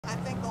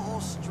the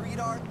whole street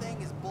art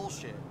thing is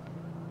bullshit.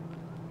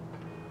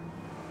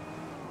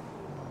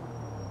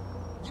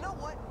 You know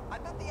what? I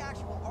bet the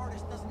actual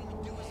artist doesn't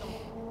even do his own.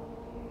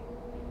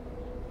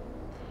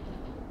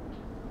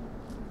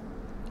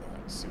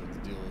 Let's see what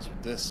the deal is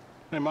with this.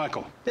 Hey,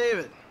 Michael.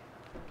 David.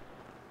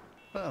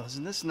 Well,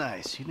 isn't this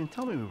nice? You didn't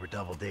tell me we were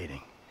double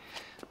dating.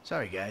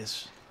 Sorry,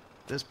 guys.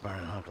 This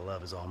burning hunk of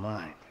love is all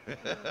mine.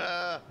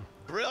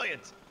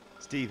 Brilliant!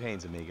 Steve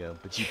Haynes, amigo,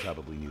 but you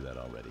probably knew that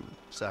already.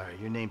 Sorry,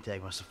 your name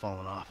tag must have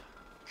fallen off.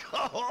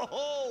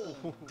 Oh,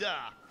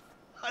 duh!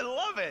 I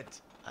love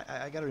it!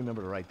 I gotta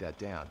remember to write that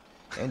down.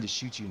 And to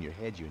shoot you in your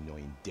head, you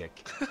annoying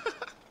dick.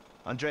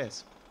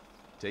 Andreas,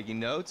 taking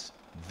notes?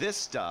 This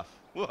stuff,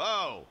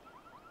 whoa!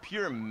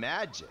 Pure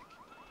magic.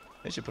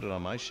 They should put it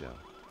on my show.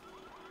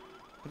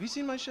 Have you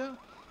seen my show?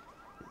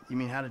 You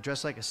mean how to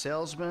dress like a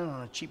salesman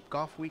on a cheap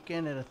golf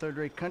weekend at a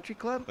third-rate country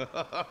club?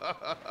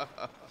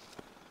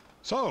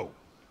 So,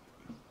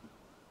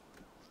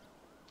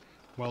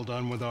 well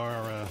done with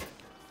our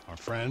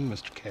friend,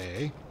 Mr.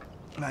 K.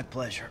 My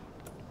pleasure.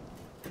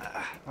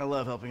 I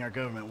love helping our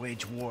government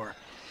wage war,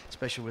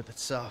 especially with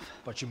itself.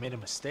 But you made a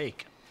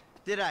mistake.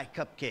 Did I,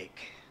 Cupcake?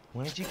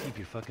 Why don't you keep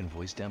your fucking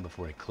voice down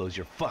before I close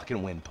your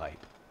fucking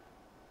windpipe?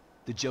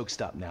 The joke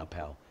stopped now,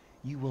 pal.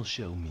 You will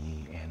show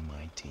me and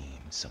my team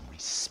some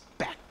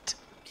respect.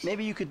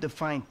 Maybe you could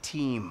define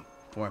team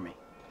for me.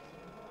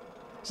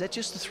 Is that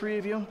just the three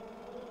of you?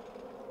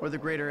 Or the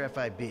greater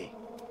FIB?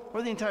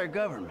 Or the entire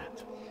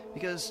government?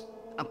 Because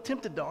I'm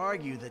tempted to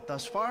argue that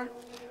thus far,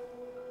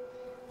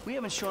 we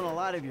haven't shown a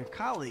lot of your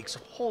colleagues a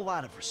whole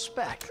lot of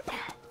respect.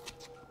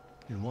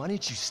 And why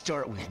don't you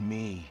start with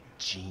me,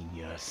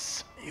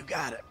 genius? You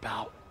got it,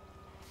 pal.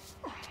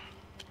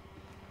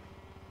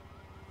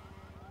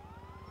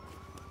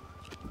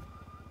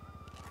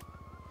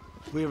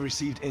 We have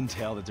received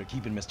intel that they're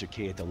keeping Mr.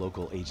 K at the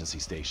local agency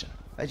station.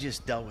 I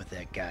just dealt with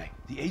that guy.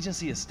 The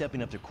agency is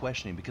stepping up their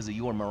questioning because of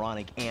your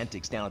moronic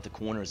antics down at the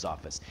coroner's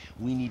office.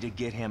 We need to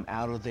get him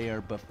out of there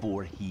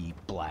before he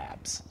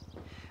blabs.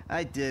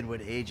 I did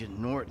what Agent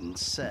Norton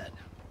said.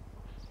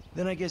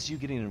 Then I guess you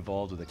getting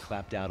involved with a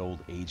clapped-out old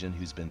agent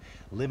who's been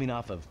living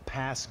off of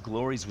past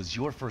glories was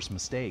your first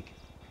mistake.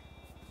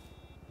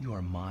 You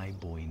are my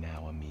boy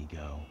now,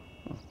 amigo.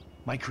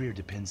 My career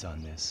depends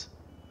on this,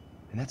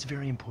 and that's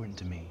very important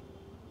to me.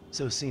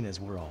 So seeing as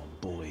we're all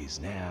boys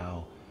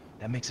now,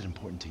 that makes it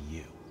important to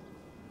you.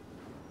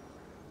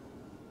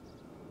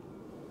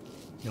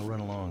 Now run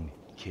along,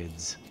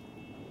 kids.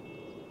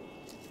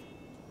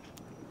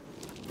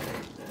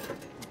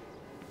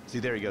 See,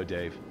 there you go,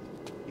 Dave.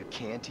 You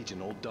can't teach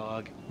an old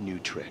dog new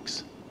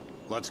tricks.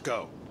 Let's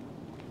go.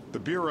 The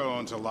Bureau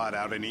owns a lot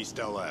out in East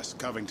LS.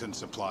 Covington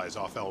Supplies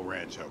off El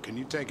Rancho. Can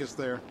you take us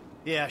there?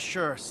 Yeah,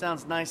 sure.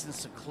 Sounds nice and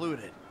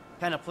secluded.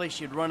 Kind of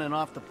place you'd run an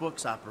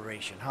off-the-books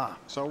operation, huh?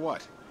 So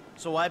what?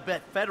 So I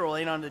bet federal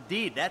ain't on the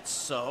deed, that's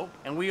so.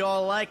 And we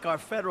all like our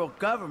federal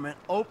government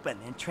open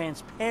and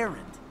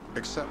transparent.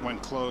 Except when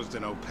closed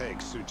and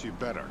opaque suits you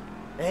better.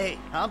 Hey,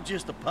 I'm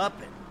just a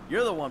puppet.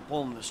 You're the one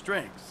pulling the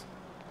strings.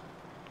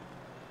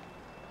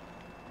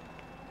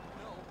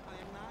 No, I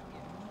am not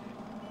yet.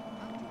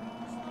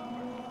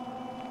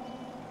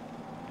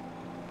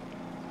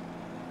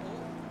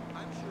 Oh,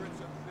 I'm sure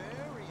it's a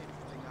very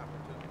interesting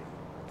opportunity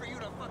for you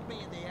to fuck me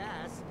in the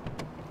ass.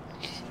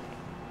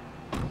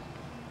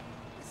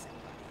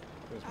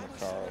 There's my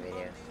car over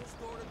there.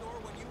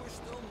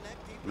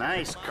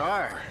 Nice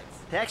car.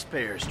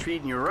 Taxpayers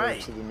treating you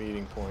right. To the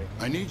meeting point.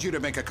 I need you to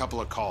make a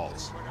couple of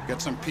calls.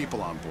 Get some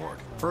people on board.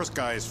 First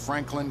guy is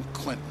Franklin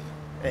Clinton.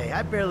 Hey,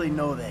 I barely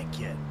know that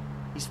kid.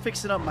 He's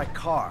fixing up my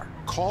car.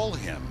 Call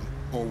him,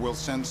 or we'll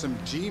send some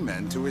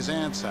G-men to his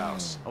aunt's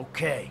house.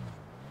 Okay.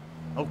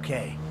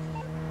 Okay.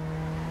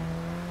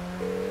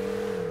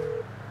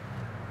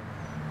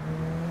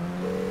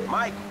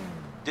 Mike,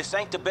 this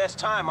ain't the best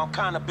time. I'm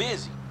kinda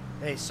busy.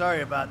 Hey,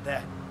 sorry about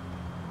that.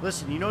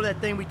 Listen, you know that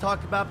thing we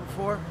talked about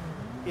before?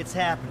 It's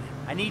happening.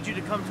 I need you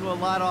to come to a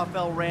lot off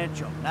El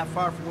Rancho, not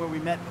far from where we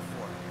met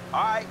before.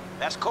 All right,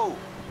 that's cool.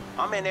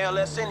 I'm in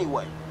LS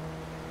anyway.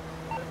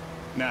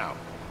 Now,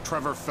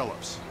 Trevor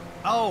Phillips.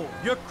 Oh,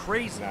 you're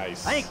crazy.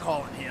 Nice. I ain't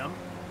calling him.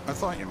 I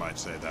thought you might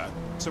say that,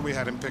 so we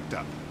had him picked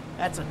up.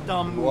 That's a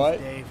dumb move, What?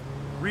 Dave.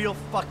 Real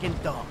fucking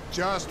dumb.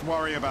 Just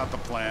worry about the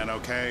plan,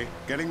 okay?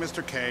 Getting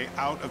Mr. K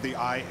out of the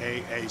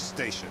IAA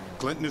station.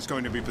 Clinton is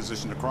going to be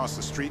positioned across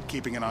the street,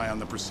 keeping an eye on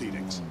the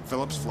proceedings.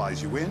 Phillips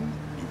flies you in,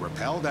 you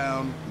rappel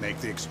down, make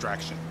the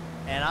extraction.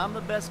 And I'm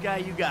the best guy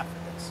you got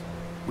for this.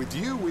 With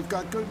you, we've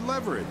got good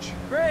leverage.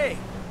 Great.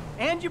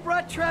 And you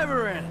brought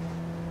Trevor in.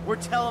 We're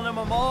telling him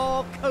I'm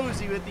all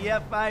cozy with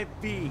the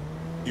FIB.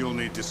 You'll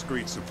need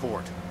discreet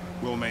support.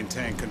 We'll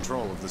maintain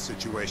control of the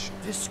situation.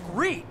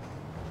 Discreet?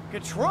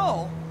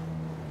 Control?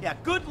 Yeah,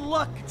 good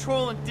luck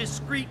controlling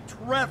discreet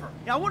Trevor.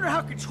 Yeah, I wonder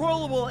how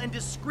controllable and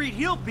discreet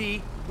he'll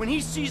be when he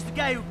sees the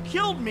guy who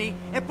killed me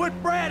and put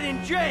Brad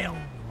in jail.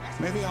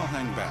 Maybe I'll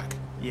hang back.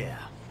 Yeah,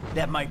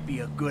 that might be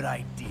a good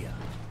idea.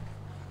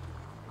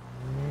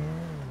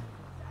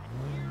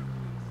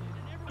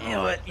 You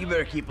know what? You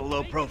better keep a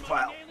low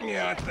profile.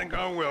 Yeah, I think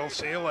I will.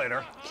 See you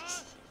later.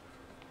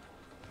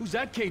 Who's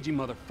that cagey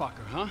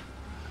motherfucker, huh?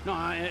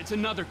 No, it's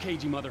another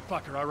cagey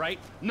motherfucker, all right?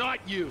 Not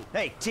you.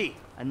 Hey, T,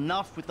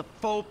 enough with the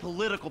faux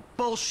political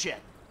bullshit.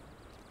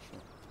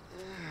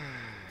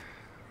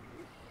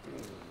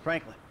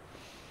 Franklin,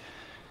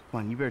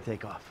 come on, you better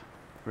take off.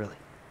 Really.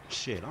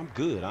 Shit, I'm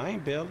good. I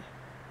ain't bailing.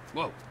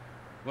 Whoa.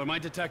 What, am I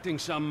detecting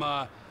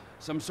some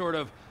sort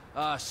of,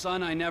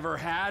 son I never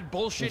had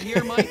bullshit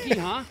here, Mikey,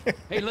 huh?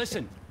 Hey,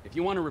 listen, if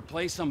you want to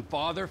replace some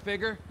father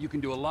figure, you can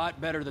do a lot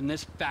better than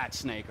this fat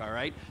snake, all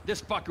right?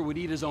 This fucker would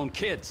eat his own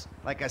kids.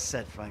 Like I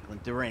said, Franklin,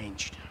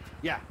 deranged.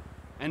 Yeah,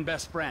 and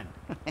best friend.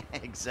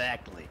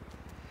 Exactly.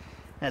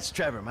 That's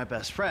Trevor, my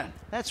best friend.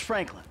 That's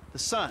Franklin, the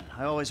son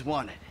I always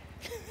wanted.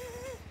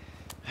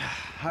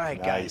 All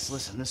right, guys,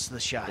 listen, this is the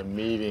shot. The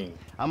meeting.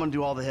 I'm gonna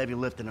do all the heavy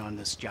lifting on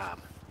this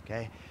job,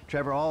 okay?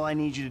 Trevor, all I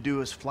need you to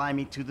do is fly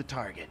me to the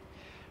target.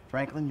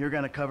 Franklin, you're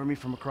gonna cover me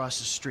from across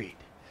the street.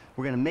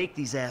 We're gonna make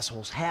these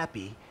assholes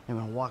happy, and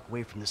we're gonna walk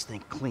away from this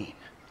thing clean.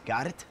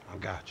 Got it? I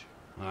got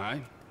you. All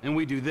right? And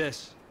we do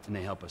this, and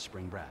they help us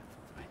spring Brad,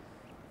 right?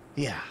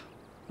 Yeah.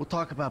 We'll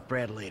talk about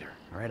Brad later,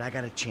 all right? I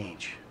gotta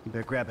change. You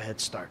better grab a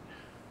head start.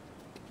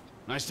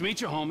 Nice to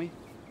meet you, homie.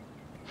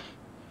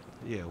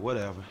 Yeah,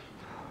 whatever.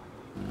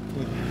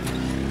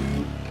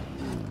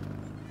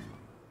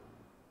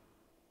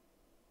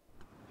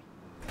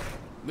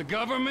 The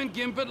government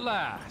gimp at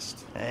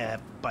last.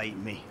 Bite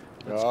me.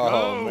 Let's oh,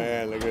 go.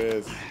 Man, look at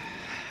this.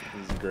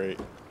 This is great.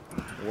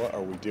 What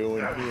are we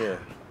doing here?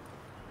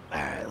 All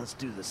right, let's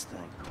do this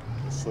thing.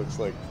 This looks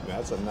like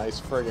that's a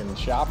nice friggin'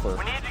 chopper.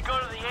 We need to go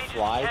to the agency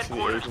Fly to the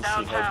headquarters agency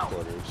downtown.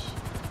 headquarters.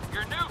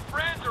 Your new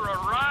friends are a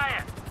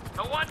riot.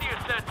 No wonder you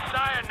said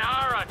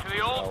sayonara to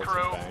the old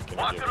crew.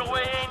 Walking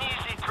away ain't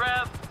easy,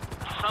 Trev.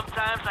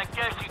 Sometimes I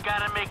guess you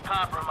gotta make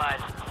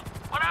compromises.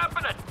 What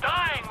happened to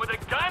dying with a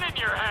gun in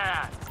your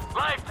hand?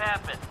 Life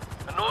happened.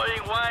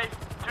 Annoying wife,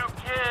 2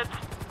 kids.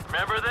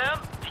 Remember them?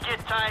 You get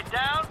tied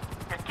down,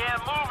 you can't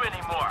move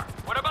anymore.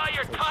 What about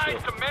your ties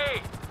to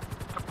me?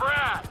 To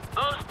Brad?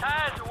 Those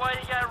ties are why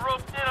you got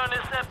roped in on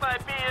this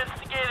FIB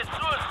instigated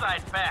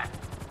suicide pact.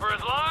 For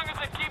as long as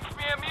it keeps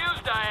me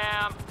amused, I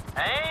am.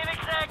 I ain't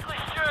exactly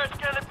sure it's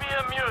gonna be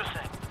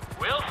amusing.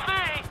 We'll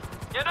see.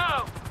 You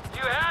know,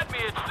 you had me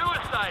at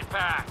suicide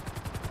pact.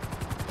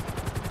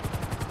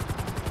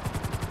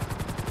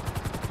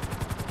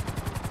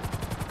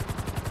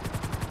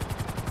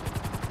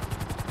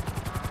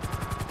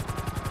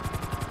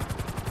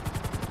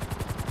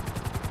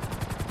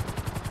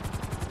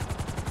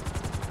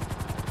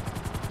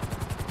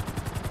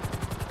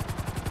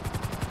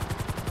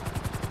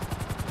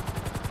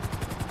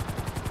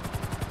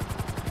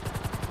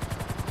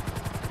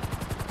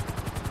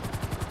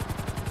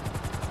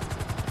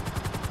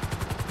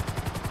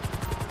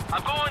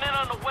 I'm going in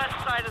on the west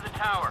side of the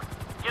tower.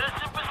 Get us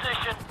in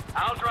position,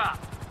 I'll drop.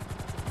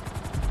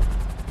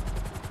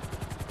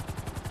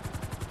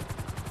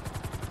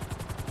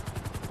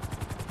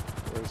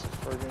 Where's the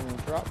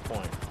friggin' drop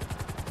point?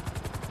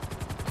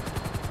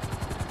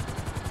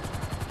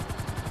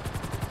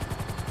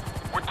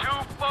 We're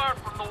too far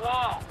from the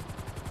wall.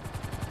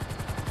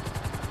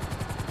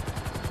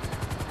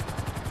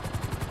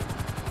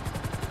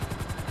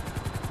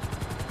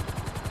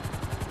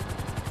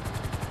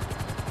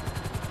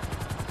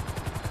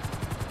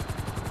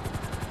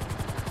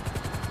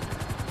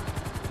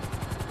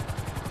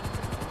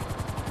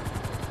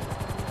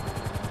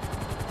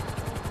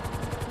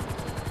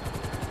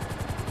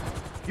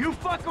 You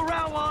fuck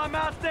around while I'm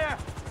out there.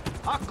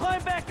 I'll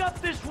climb back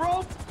up this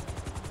rope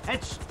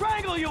and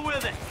strangle you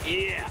with it.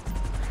 Yeah.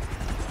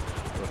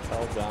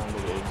 Rappel down to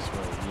the agency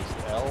mode. Use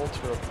L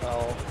to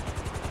rappel.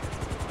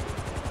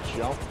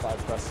 Jump by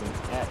pressing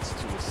X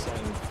to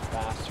ascend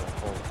faster.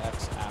 Hold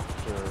X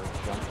after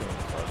jumping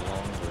for a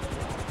longer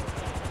jump.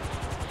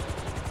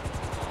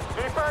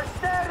 Keep her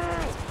steady!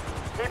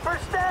 Keep her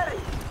steady!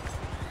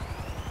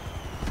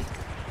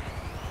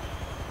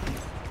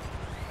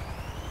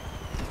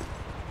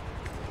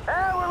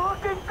 Hey, we're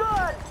looking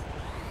good!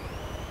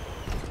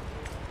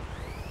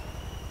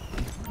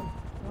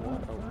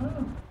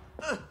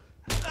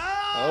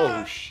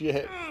 Oh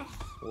shit.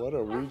 What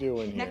are we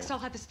doing here? Next, I'll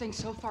have this thing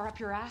so far up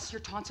your ass, your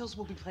tonsils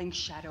will be playing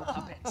shadow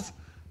puppets.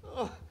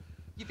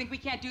 You think we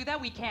can't do that?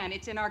 We can.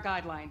 It's in our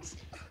guidelines.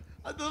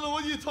 I don't know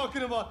what you're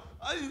talking about.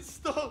 I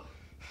installed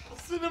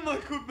cinema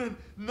equipment,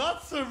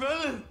 not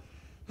surveillance.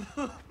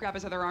 Grab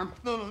his other arm.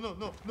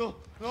 No.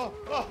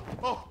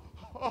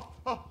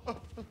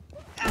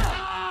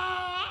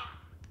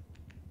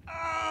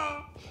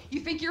 You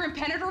think you're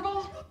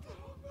impenetrable?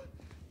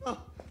 No.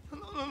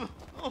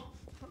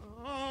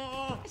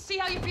 See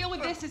how you feel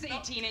with this is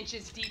 18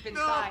 inches deep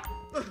inside.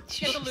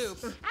 Get the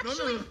lube.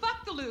 Actually,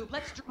 fuck the lube.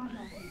 Let's Who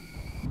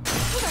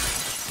the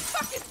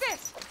fuck is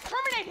this?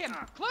 Terminate him.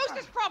 Close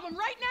this problem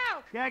right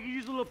now. Yeah, I can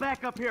use a little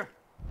backup here.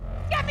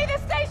 Get me the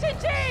station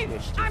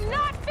chief. I'm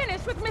not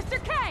finished with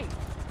Mr. K.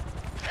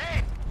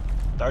 Hey!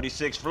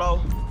 36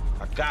 flow,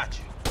 I got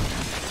you.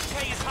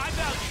 K is high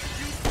value.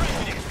 Use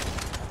president.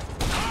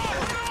 Oh,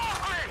 no!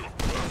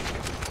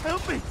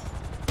 Help me!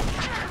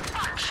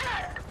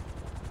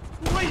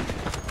 Wait!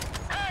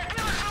 Hey,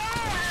 give us a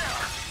room here!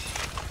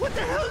 What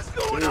the hell is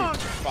going on?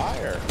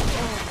 Fire.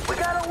 We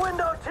got a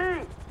window, T!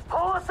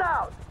 Pull us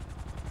out!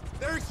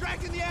 They're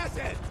extracting the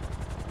asset!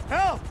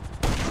 Help!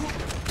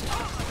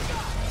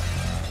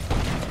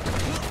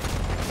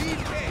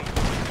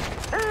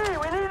 Hey,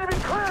 we need to be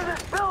clear of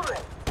this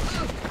building!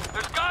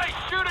 There's guys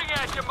shooting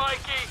at you,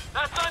 Mikey.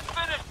 That's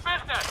unfinished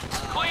business.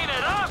 Clean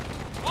it up.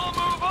 We'll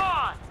move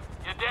on.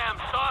 You damn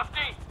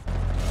softy.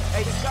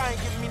 Hey, this guy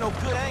ain't giving me no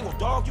good angle,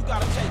 dog. You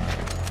gotta take it.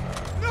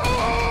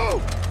 No!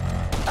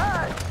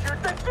 Hey,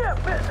 shoot the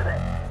gift, isn't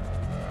it?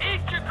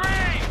 Eat your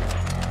dreams.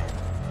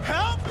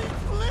 Help me,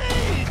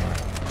 please!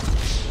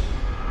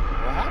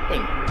 What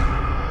happened?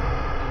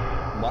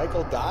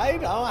 Michael died?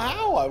 I don't know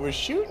how. I was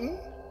shooting.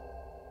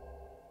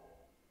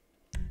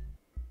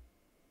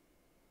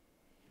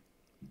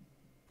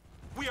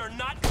 We are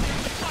not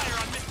clearing the fire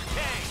on Mr. K.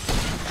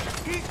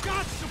 He's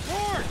got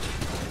support!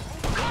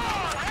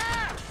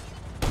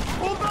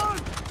 Hold on!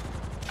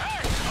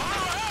 Hey,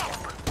 help!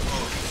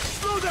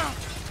 Slow down!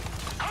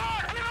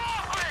 Get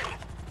off me!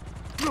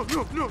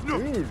 No!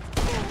 Dude.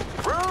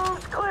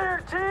 Room's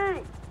clear, T!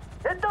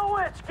 Hit the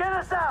witch! Get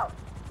us out!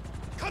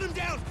 Cut him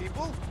down,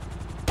 people!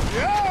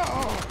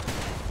 Yeah!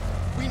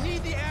 We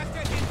need the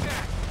asset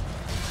intact!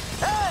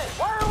 Hey,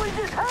 why are we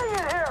just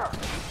hanging here?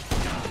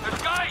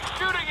 There's guys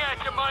shooting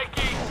at you,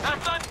 Mikey.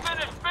 That's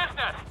unfinished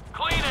business.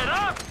 Clean it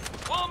up.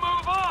 We'll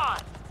move on.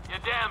 You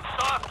damn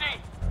softy.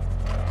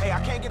 Hey, I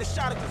can't get a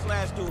shot at this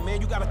last dude, man.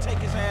 You gotta take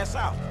his ass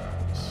out.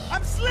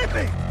 I'm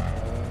slipping!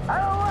 I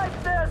don't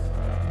like this!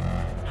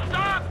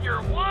 Stop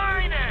your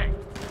whining.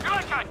 You're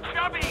like a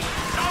chubby,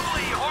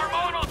 stubbly,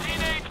 hormonal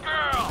teenage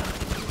girl.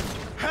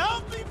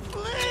 Help me,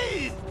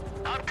 please!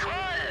 I'm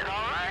trying,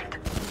 all right?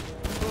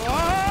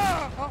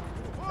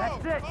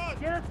 That's it!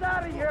 Get us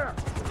out of here!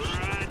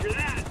 Roger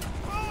that.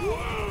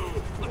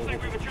 Whoa! Looks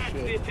like we've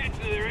attracted the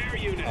attention of their air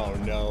unit. Oh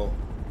no.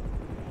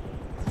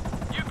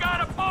 You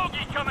got a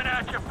bogey coming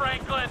at you,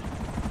 Franklin.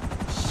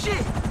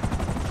 Shit!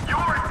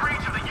 You're in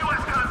breach of the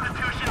U.S.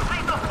 Constitution.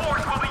 Lethal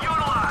force will be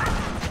utilized.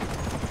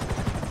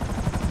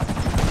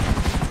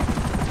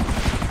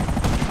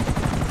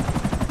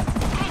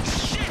 Oh,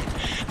 shit!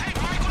 Hey,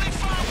 Michael, they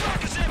fired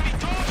rockets at me,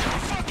 dog. What the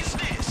fuck is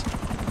this?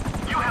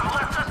 You have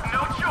left us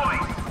no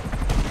choice.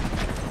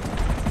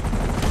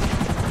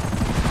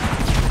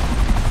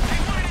 Hey,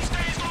 one of these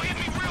days gonna hit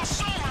me real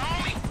soon,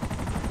 homie.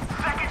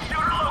 Second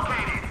shooter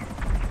located.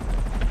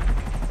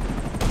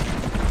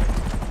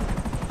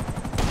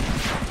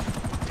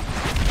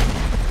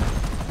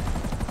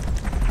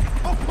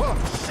 Oh,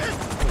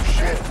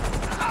 shit!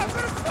 I'm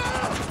gonna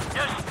fall!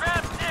 You're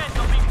strapped in.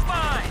 You'll be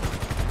fine.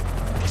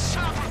 This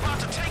chopper about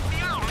to take me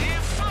out,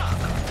 man. Fuck.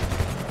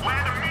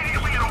 Land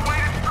immediately and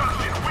await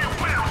instruction. We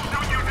will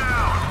shoot you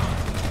down.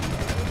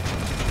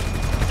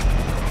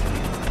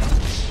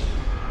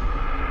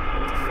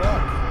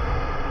 Fuck.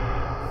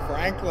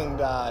 Franklin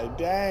died.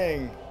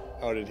 Dang.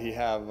 Oh, did he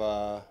have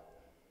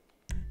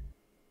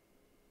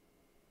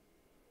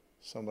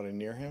somebody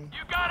near him?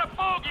 You got a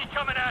bogey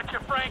coming at you,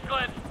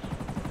 Franklin.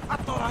 I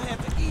thought I had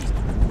the east.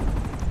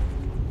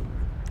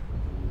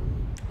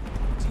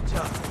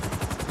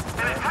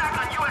 An attack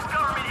on U.S.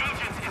 government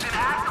agents is an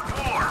act of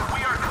war.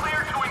 We are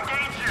clear to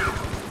engage you.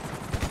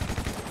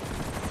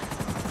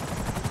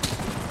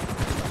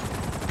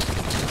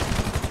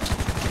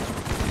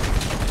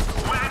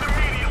 Land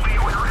immediately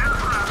or your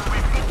aircraft will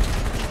be...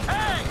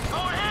 Hey!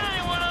 Don't hit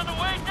anyone on the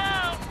way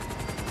down!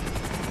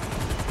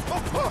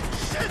 Oh,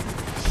 shit!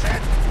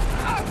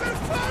 I'm gonna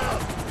fall!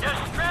 You're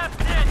strapped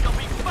in. You'll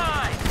be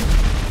fine.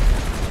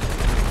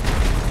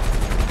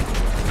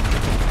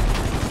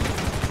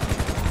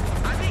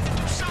 I need to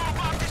do something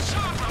about this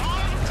chopper.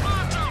 All the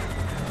pronto.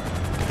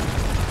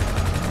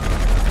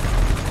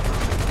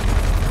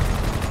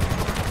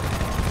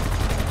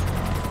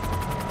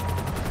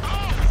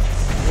 How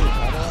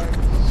do I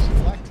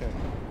select him?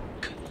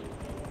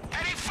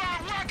 Hey, they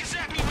firing rockets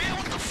at me, man.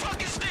 What the fuck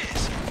is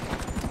this?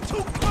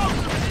 Too close!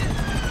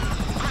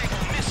 I ain't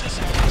gonna miss this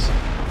ass.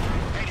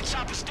 Hey, the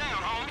chopper's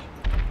down, homie.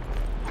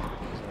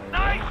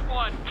 Nice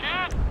one,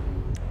 kid.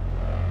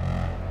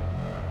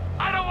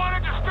 I don't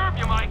want to disturb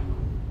you, Mike.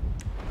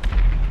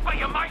 But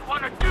you might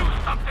want to do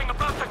something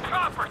about the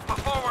choppers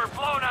before we're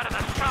blown out of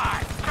the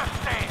sky.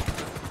 Just saying.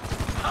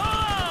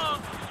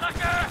 Oh,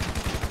 sucker!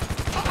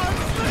 I'm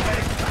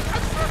slipping!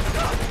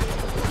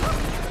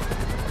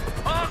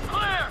 All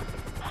clear!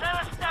 Set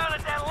us down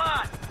at that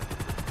lot.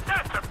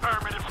 That's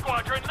affirmative,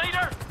 squadron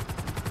leader.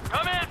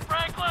 Come in,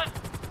 Franklin.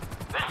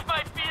 This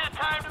might be the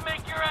time to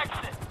make your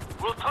exit.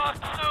 We'll talk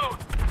soon.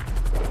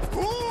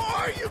 Who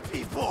are you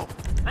people?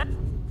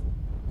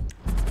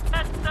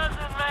 That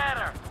doesn't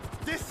matter.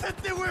 They said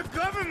they were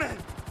government!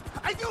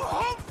 I do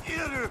home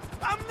theater!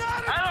 I'm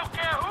not a... I don't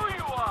care who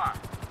you are.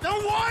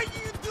 Then why are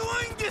you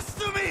doing this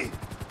to me?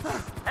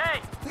 Hey,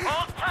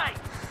 hold tight.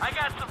 I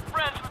got some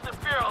friends with the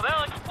Bureau.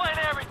 They'll explain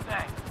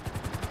everything.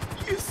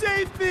 You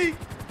saved me!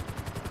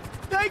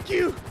 Thank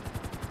you!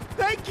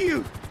 Thank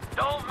you!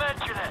 Don't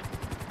mention it.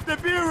 The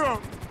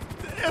Bureau!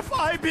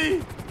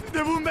 FIB.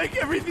 They will make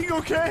everything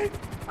okay.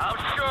 I'm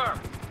sure.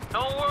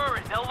 Don't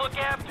worry, they'll look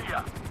after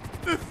you.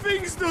 The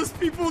things those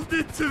people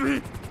did to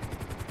me.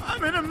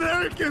 I'm an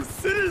American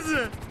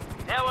citizen.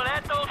 Yeah, well,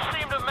 that don't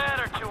seem to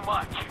matter too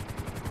much.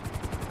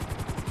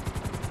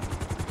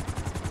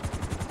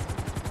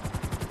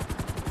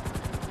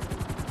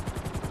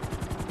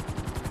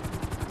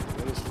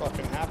 What is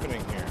fucking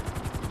happening here?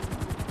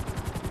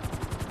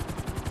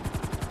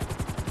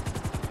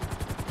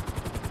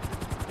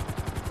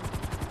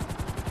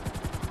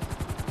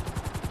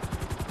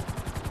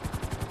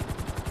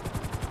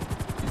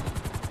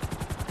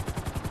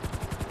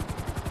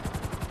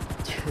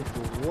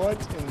 What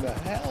in the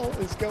hell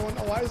is going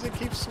on? Why does it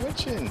keep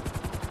switching?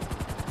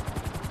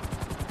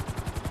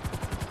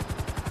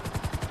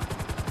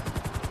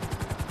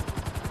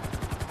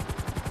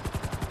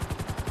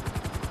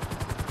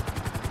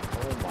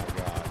 Oh my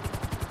god.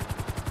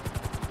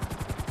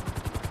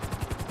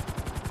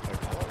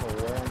 Like, I don't know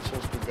where I'm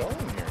supposed to be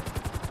going here.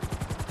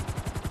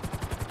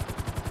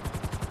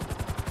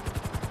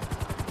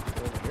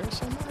 Over here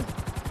somewhere?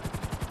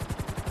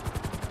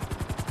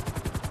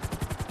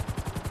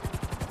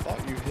 I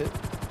thought you hit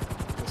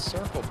the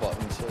circle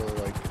button to,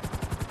 like...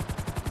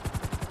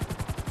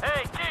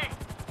 Hey, T!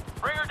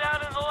 Bring her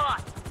down in the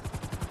lot.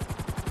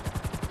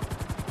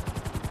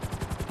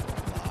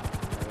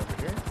 Right over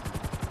here?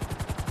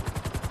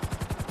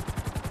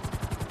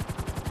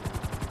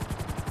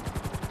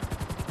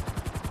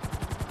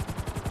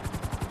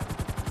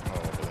 Oh,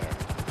 over there.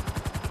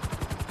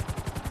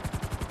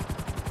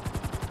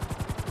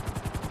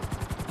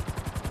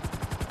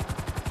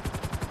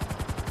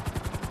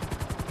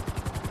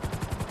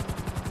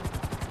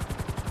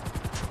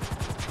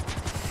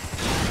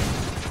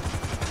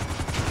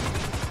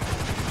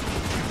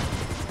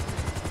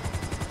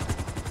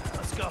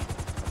 Let's go.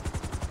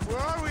 Where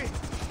are we?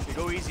 You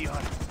go easy on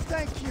him.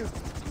 Thank you.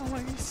 Oh,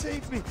 he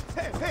saved me.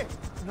 Hey, hey.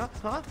 No,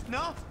 huh?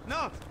 No,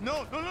 no,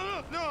 no, no, no,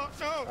 no, no, no.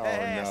 Oh,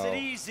 Hey, I no. said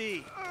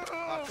easy.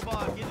 Oh, come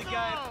on, give the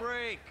guy a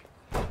break.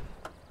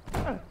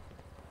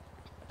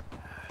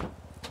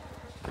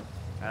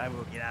 I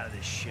will get out of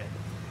this shit.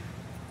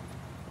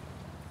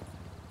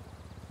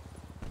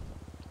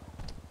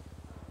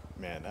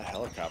 Man, that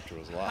helicopter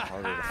was a lot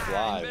harder to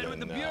fly In bed than... with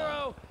the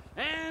Bureau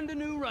and a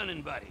new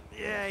running buddy.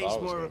 Yeah, I he's thought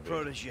it was more of a gonna be.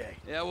 protege.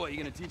 Yeah, what, you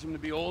gonna teach him to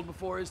be old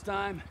before his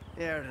time?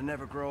 Yeah, to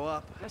never grow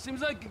up. That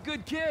seems like a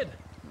good kid.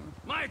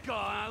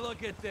 Michael,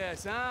 look at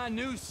this, huh?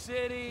 New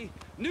city,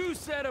 new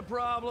set of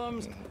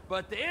problems,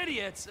 but the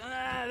idiots,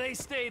 they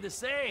stay the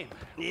same.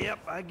 Yep,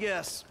 I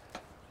guess.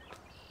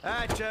 All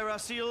right, Trevor, I'll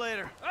see you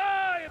later.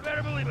 Oh, you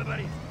better believe it,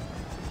 buddy.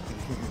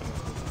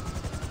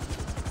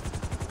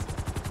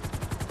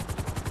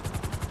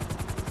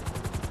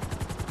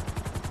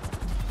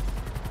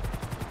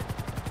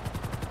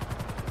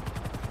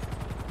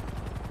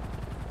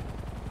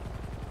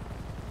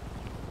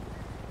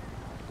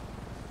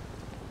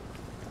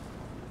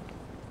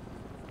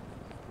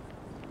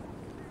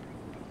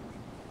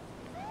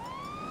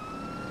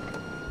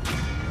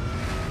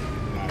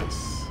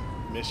 Nice.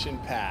 Mission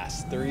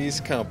passed. Three's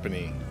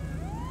Company.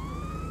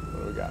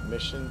 What do we got?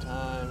 Mission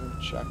time,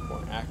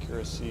 checkpoint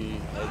accuracy,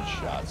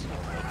 headshots, no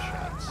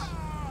headshots.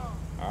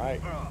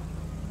 Alright.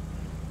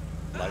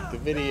 Like the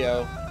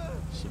video.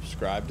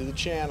 Subscribe to the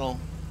channel.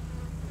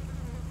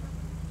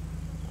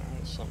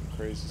 Alright, something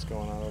crazy's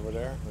going on over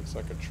there. Looks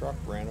like a truck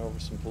ran over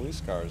some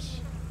police cars.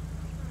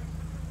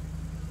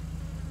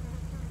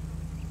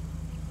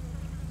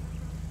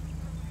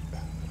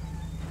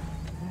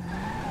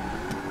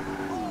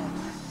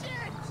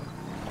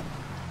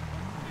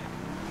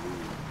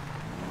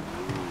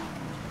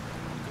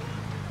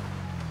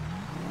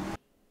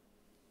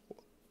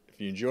 If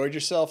you enjoyed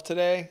yourself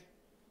today,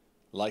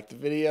 like the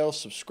video,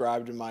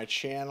 subscribe to my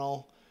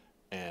channel,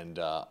 and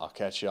I'll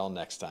catch y'all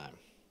next time.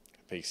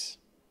 Peace.